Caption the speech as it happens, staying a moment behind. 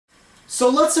So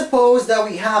let's suppose that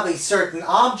we have a certain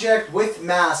object with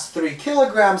mass 3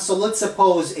 kilograms. So let's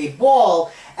suppose a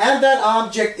ball, and that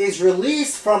object is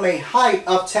released from a height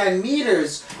of 10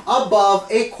 meters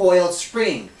above a coiled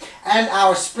spring. And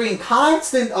our spring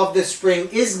constant of the spring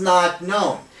is not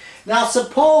known. Now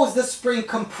suppose the spring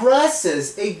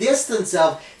compresses a distance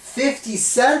of 50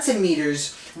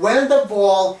 centimeters when the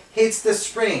ball hits the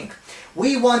spring.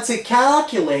 We want to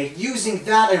calculate, using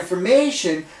that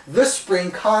information, the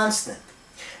spring constant.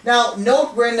 Now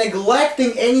note, we're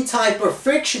neglecting any type of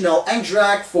frictional and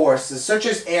drag forces such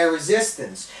as air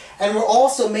resistance, and we're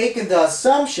also making the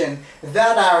assumption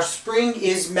that our spring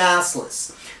is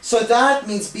massless. So that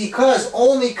means because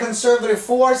only conservative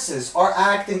forces are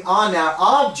acting on our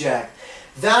object,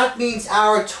 that means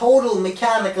our total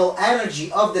mechanical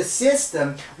energy of the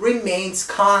system remains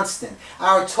constant.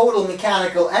 Our total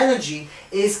mechanical energy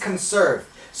is conserved.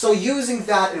 So using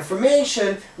that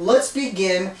information, let's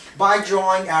begin by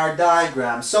drawing our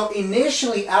diagram. So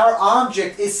initially our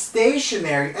object is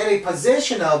stationary at a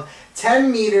position of 10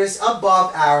 meters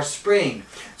above our spring.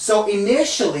 So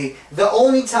initially, the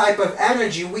only type of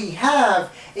energy we have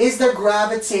is the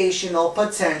gravitational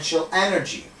potential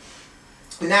energy.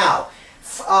 Now,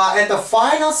 at the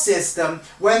final system,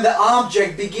 when the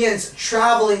object begins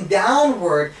traveling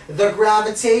downward, the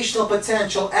gravitational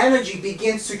potential energy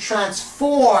begins to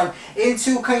transform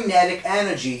into kinetic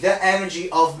energy, the energy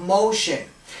of motion.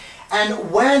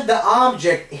 And when the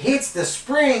object hits the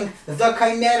spring, the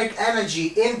kinetic energy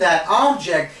in that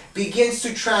object begins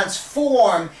to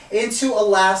transform into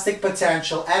elastic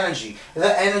potential energy,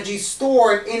 the energy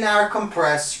stored in our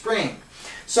compressed spring.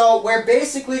 So we're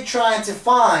basically trying to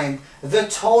find the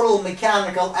total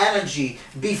mechanical energy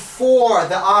before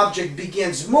the object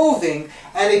begins moving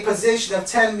at a position of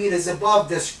 10 meters above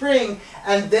the spring,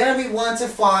 and then we want to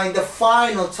find the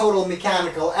final total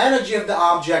mechanical energy of the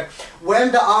object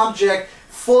when the object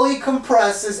fully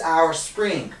compresses our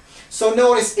spring. So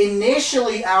notice,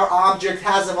 initially our object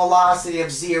has a velocity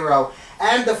of 0,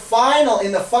 and in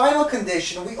the final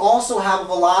condition, we also have a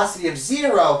velocity of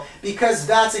 0 because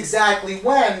that's exactly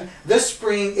when the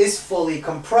spring is fully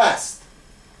compressed.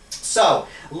 So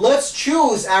let's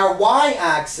choose our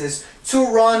y-axis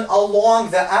to run along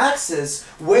the axis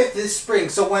with this spring.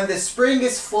 So when the spring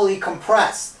is fully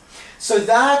compressed. So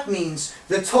that means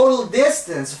the total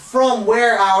distance from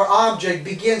where our object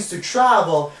begins to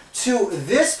travel to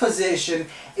this position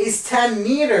is 10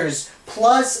 meters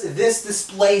plus this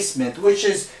displacement, which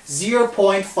is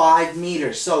 0.5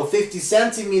 meters. So 50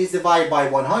 centimeters divided by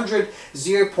 100,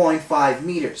 0.5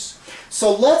 meters.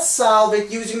 So let's solve it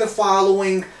using the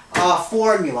following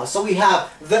formula. So we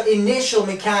have the initial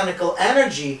mechanical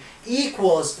energy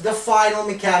equals the final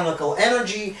mechanical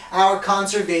energy, our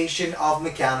conservation of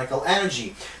mechanical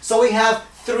energy. So we have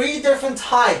three different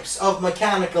types of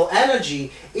mechanical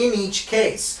energy in each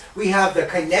case. We have the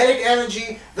kinetic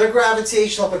energy, the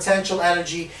gravitational potential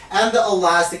energy, and the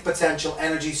elastic potential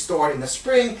energy stored in the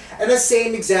spring, and the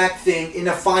same exact thing in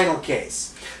the final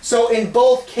case. So in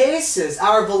both cases,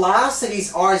 our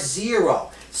velocities are 0.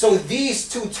 So these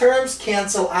two terms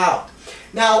cancel out.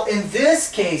 Now in this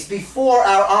case, before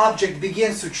our object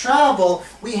begins to travel,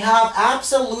 we have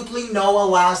absolutely no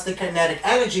elastic kinetic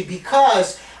energy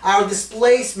because our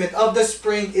displacement of the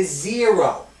spring is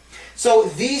 0. So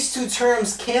these two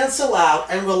terms cancel out,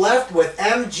 and we're left with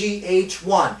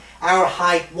mgh1, our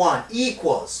height 1,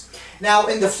 equals. Now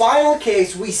in the final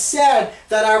case, we said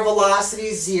that our velocity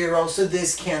is 0, so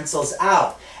this cancels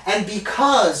out. And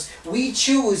because we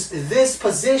choose this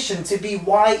position to be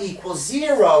y equals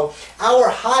 0, our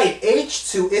height,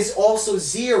 h2, is also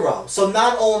 0. So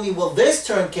not only will this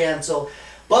term cancel,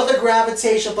 but the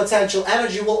gravitational potential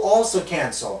energy will also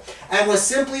cancel. And we're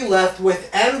simply left with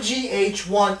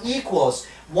mgh1 equals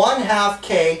 1/2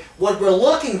 k, what we're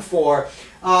looking for,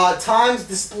 times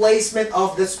displacement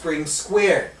of the spring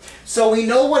squared. So we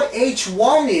know what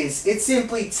h1 is. It's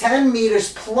simply 10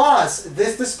 meters plus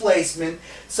this displacement.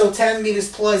 So 10 meters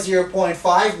plus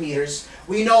 0.5 meters.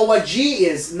 We know what g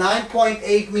is,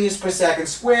 9.8 meters per second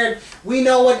squared. We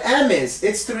know what m is.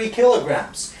 It's 3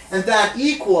 kilograms. And that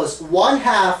equals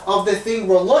 1/2 of the thing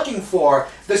we're looking for,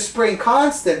 the spring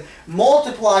constant,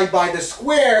 multiplied by the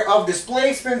square of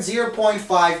displacement,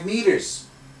 0.5 meters.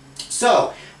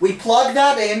 So we plug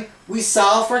that in, we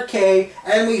solve for k,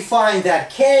 and we find that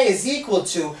k is equal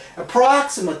to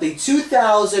approximately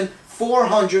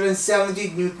 2,470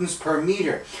 newtons per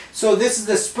meter. So this is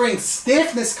the spring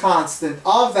stiffness constant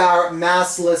of our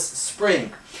massless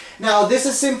spring. Now this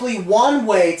is simply one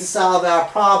way to solve our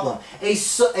problem. A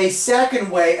second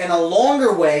way and a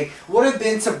longer way would have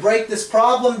been to break this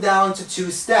problem down to 2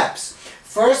 steps.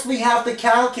 First, we have to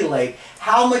calculate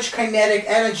how much kinetic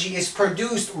energy is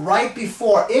produced right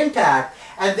before impact,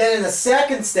 and then in the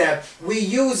second step, we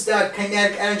use that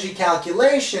kinetic energy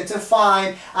calculation to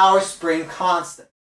find our spring constant.